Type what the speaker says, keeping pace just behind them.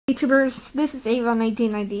YouTubers, this is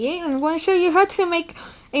Ava1998 and I'm going to show you how to make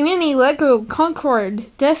a mini Lego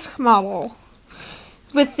Concorde desk model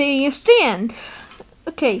with the stand.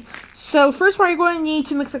 Okay, so first what you're going to need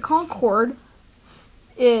to make the Concorde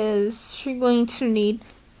is you're going to need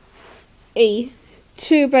a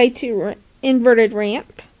 2x2 inverted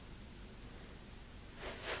ramp.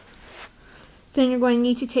 Then you're going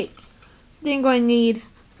to need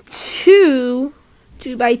two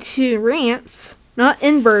 2x2 ramps, not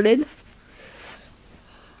inverted.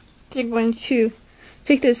 Then you're going to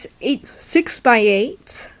take this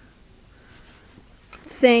 6x8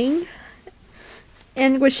 thing,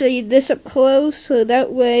 and I'm going to show you this up close, so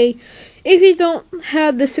that way, if you don't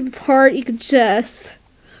have this apart, you can just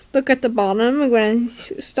look at the bottom. I'm going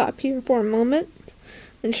to stop here for a moment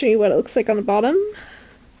and show you what it looks like on the bottom.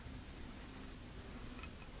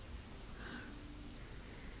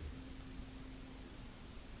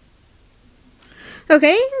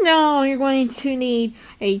 Okay, now you're going to need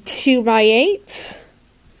a 2x8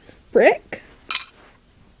 brick.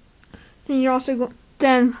 Then you're also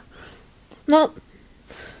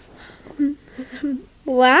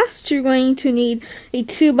last you're going to need a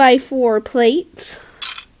 2x4 plate.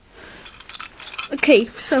 Okay,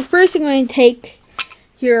 so first you're going to take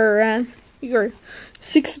your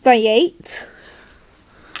 6x8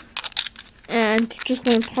 and you're just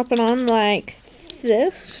going to pop it on like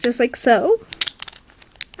this, just like so.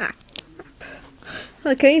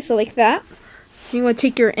 Okay, so like that. You're going to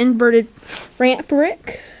take your inverted ramp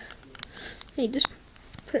brick. And you just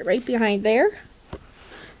put it right behind there.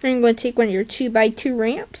 And you're going to take one of your 2x2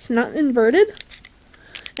 ramps, not inverted.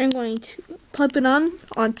 And I'm going to pop it on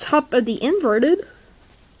top of the inverted.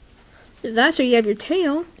 Do that so you have your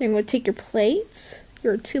tail. Then you're going to take your plates,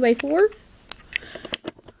 your 2x4.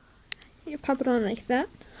 You pop it on like that.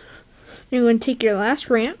 You're going to take your last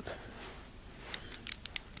ramp.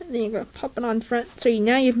 Then you're going to pop it on front. So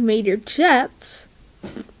now you've made your jets.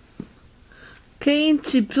 Okay,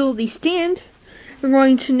 to build the stand, we're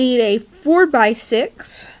going to need a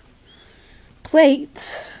 4x6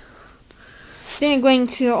 plate. Then you're going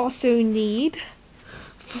to also need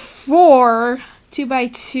 4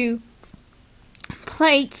 2x2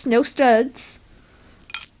 plates, no studs.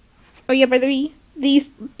 Oh yeah, by the way, these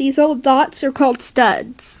little dots are called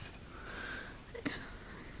studs.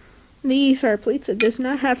 These are plates that does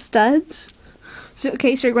not have studs. So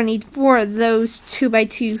you're going to need 4 of those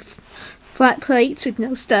 2x2 flat plates with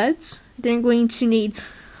no studs. Then you're going to need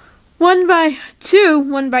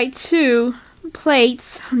 1x2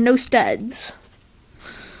 plates, no studs.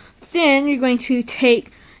 Then you're going to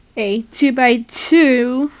take a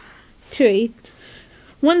 2x2 to a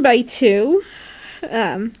 1x2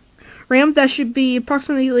 ramp that should be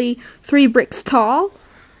approximately 3 bricks tall.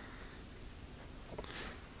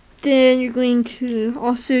 Then you're going to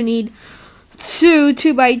also need 2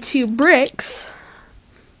 2x2 bricks.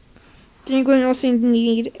 Then you're going to also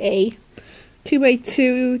need a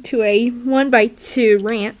 2x2 to a 1x2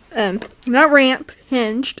 ramp, not ramp,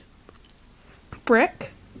 hinged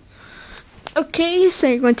brick. Okay, so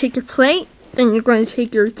you're going to take your plate, then you're going to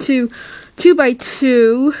take your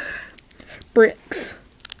 2x2 bricks.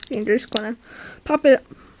 And you're just going to pop it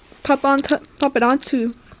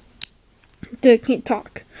onto. Can't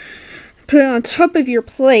talk. Put it on top of your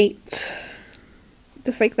plate,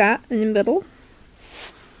 just like that, in the middle.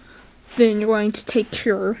 Then you're going to take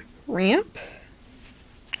your ramp.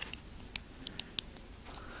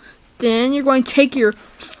 Then you're going to take your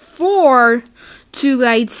 4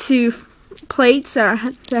 2x2 plates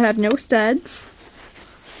that have no studs.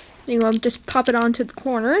 Then you're going to just pop it onto the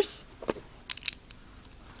corners.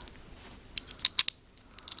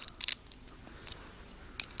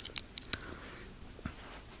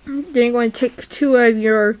 Then you're going to take 2 of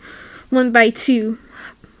your 1x2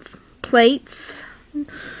 plates,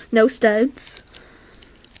 no studs.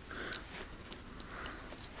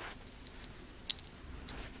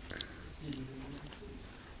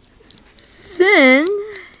 Then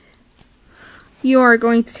you are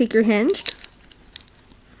going to take your hinged.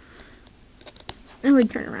 And we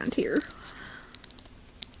turn around here.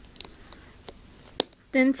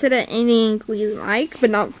 Then set it any angle you like, but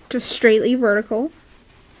not just straightly vertical.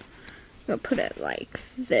 I'll put it like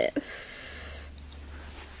this.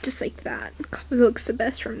 Just like that. It looks the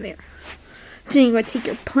best from there. Then you're going to take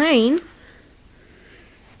your plane.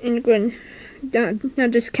 And you're going to now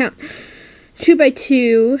just count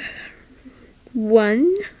 2x2,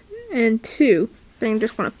 1 and 2. Then you're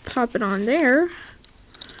just going to pop it on there.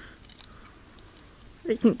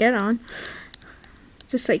 You can get on.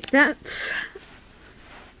 Just like that.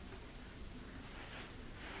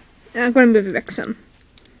 And I'm going to move it back some.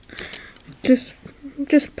 Just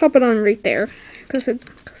just pop it on right there, because it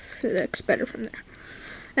looks better from there.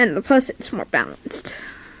 And plus, it's more balanced.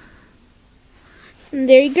 And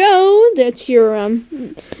there you go. That's your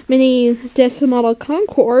mini desk model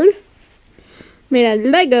Concorde, made out of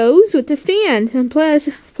Legos with the stand. And plus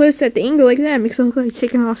at the angle like that makes it look like it's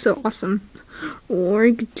taking off so awesome. Or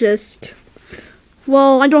you could just,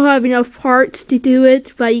 well, I don't have enough parts to do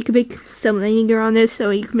it, but you can make something on this so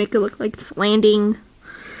you can make it look like it's landing.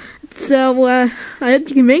 So I hope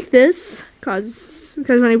you can make this, because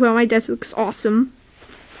when I put it on my desk, it looks awesome.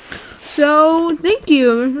 So thank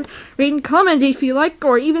you. Rate and comment if you like,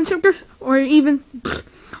 or even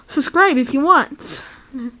subscribe if you want.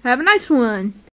 Have a nice one.